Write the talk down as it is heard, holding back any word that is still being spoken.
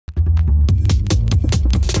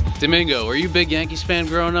Domingo, were you a big Yankees fan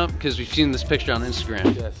growing up? Because we've seen this picture on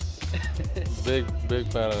Instagram. Yes. big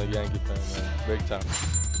fan of the Yankee fan, man. Big time.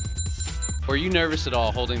 Were you nervous at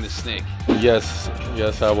all holding the snake? Yes,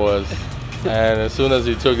 I was. And as soon as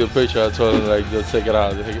he took the picture, I told him, like, just take it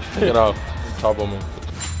out. Take it off on top of me.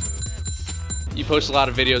 You post a lot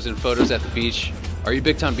of videos and photos at the beach. Are you a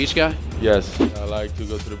big-time beach guy? Yes, I like to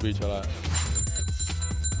go to the beach a lot.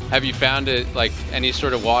 Have you found it, like, any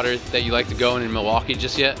sort of water that you like to go in Milwaukee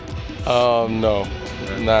just yet? No,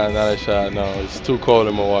 not a shot, no. It's too cold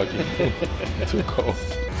in Milwaukee. Too cold.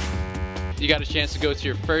 You got a chance to go to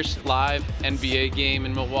your first live NBA game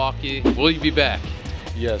in Milwaukee. Will you be back?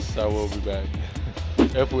 Yes, I will be back.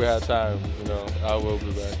 If we have time, you know, I will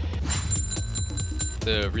be back.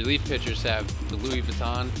 The relief pitchers have the Louis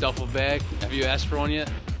Vuitton duffel bag. Have you asked for one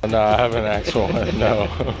yet? No, I haven't asked for one, no.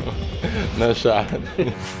 No shot.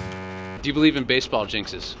 Do you believe in baseball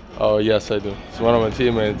jinxes? Oh, yes, I do. It's one of my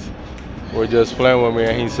teammates. We're just playing with me,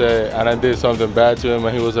 and he said, and I did something bad to him,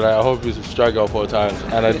 and he was like, I hope you strike out 4 times.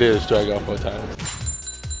 And I did strike out 4 times.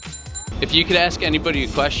 If you could ask anybody a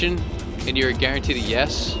question, and you're guaranteed a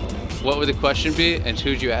yes, what would the question be, and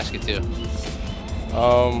who'd you ask it to?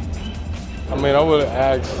 I mean, I would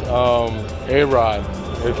ask A-Rod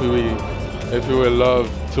if he would love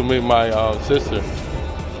to meet my sister,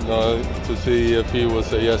 you know, to see if he would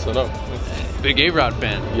say yes or no. Big A-Rod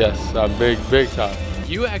fan. Yes, I'm big time.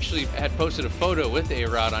 You actually had posted a photo with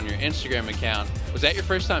A-Rod on your Instagram account. Was that your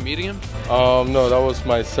first time meeting him? No, that was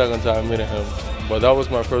my second time meeting him. But that was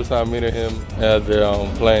my first time meeting him at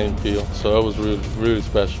the playing field, so it was really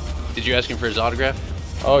special. Did you ask him for his autograph?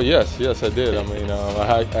 Oh, yes, I did. I mean,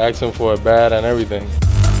 I asked him for a bat and everything.